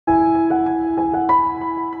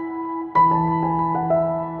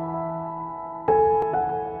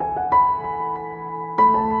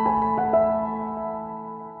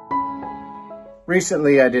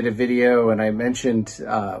recently I did a video and I mentioned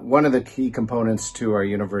one of the key components to our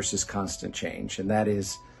universe is constant change, and that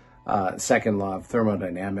is second law of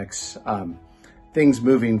thermodynamics, things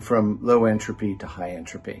moving from low entropy to high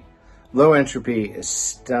entropy. Low entropy is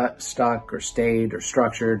stuck or stayed or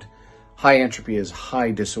structured. High entropy is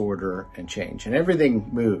high disorder and change, and everything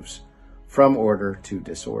moves from order to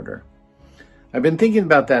disorder. I've been thinking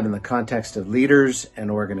about that in the context of leaders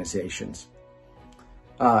and organizations.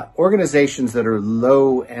 Organizations that are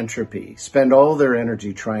low entropy spend all their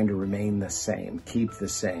energy trying to remain the same, keep the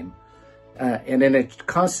same. And in a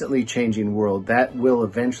constantly changing world, that will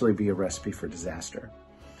eventually be a recipe for disaster.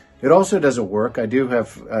 It also doesn't work. I do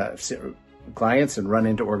have clients and run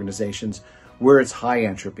into organizations where it's high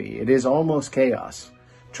entropy. It is almost chaos,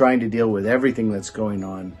 trying to deal with everything that's going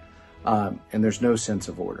on, and there's no sense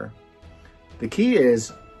of order. The key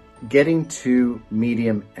is getting to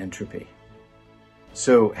medium entropy.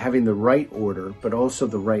 So having the right order, but also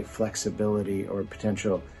the right flexibility or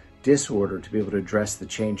potential disorder to be able to address the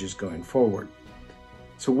changes going forward.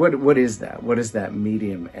 So what is that? What is that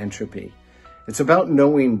medium entropy? It's about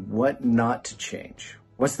knowing what not to change.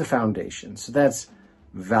 What's the foundation? So that's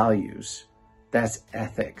values, that's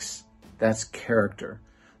ethics, that's character.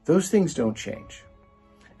 Those things don't change.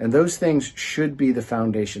 And those things should be the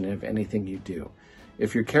foundation of anything you do.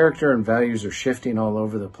 If your character and values are shifting all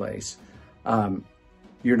over the place,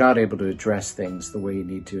 you're not able to address things the way you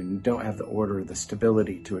need to, and you don't have the order or the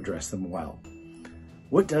stability to address them well.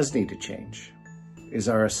 What does need to change is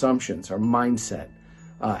our assumptions, our mindset,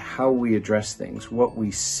 how we address things, what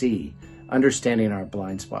we see, understanding our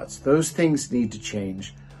blind spots. Those things need to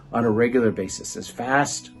change on a regular basis, as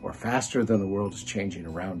fast or faster than the world is changing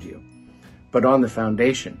around you, but on the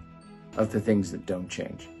foundation of the things that don't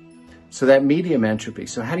change. So that medium entropy,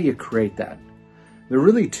 so how do you create that? There are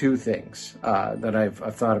really two things that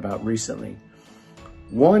I've thought about recently.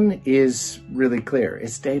 One is really clear.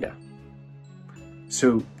 It's data.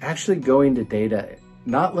 So actually going to data,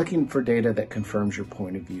 not looking for data that confirms your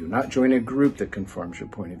point of view, not joining a group that confirms your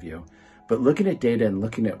point of view, but looking at data and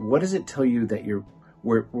looking at what does it tell you that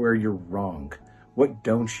where you're wrong? What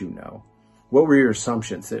don't you know? What were your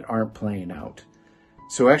assumptions that aren't playing out?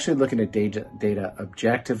 So actually looking at data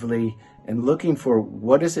objectively and looking for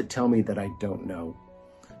what does it tell me that I don't know?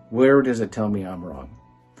 Where does it tell me I'm wrong?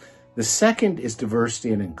 The second is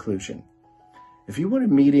diversity and inclusion. If you want a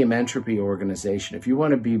medium entropy organization, if you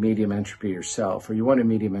want to be medium entropy yourself, or you want a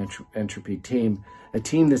medium entropy team, a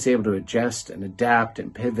team that's able to adjust and adapt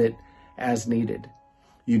and pivot as needed,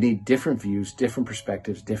 you need different views, different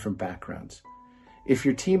perspectives, different backgrounds. If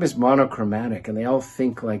your team is monochromatic and they all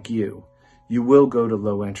think like you will go to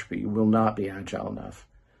low entropy. You will not be agile enough.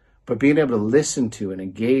 But being able to listen to and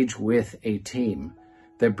engage with a team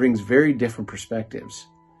that brings very different perspectives,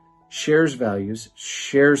 shares values,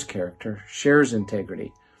 shares character, shares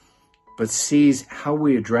integrity, but sees how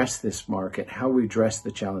we address this market, how we address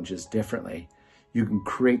the challenges differently, you can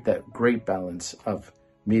create that great balance of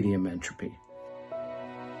medium entropy.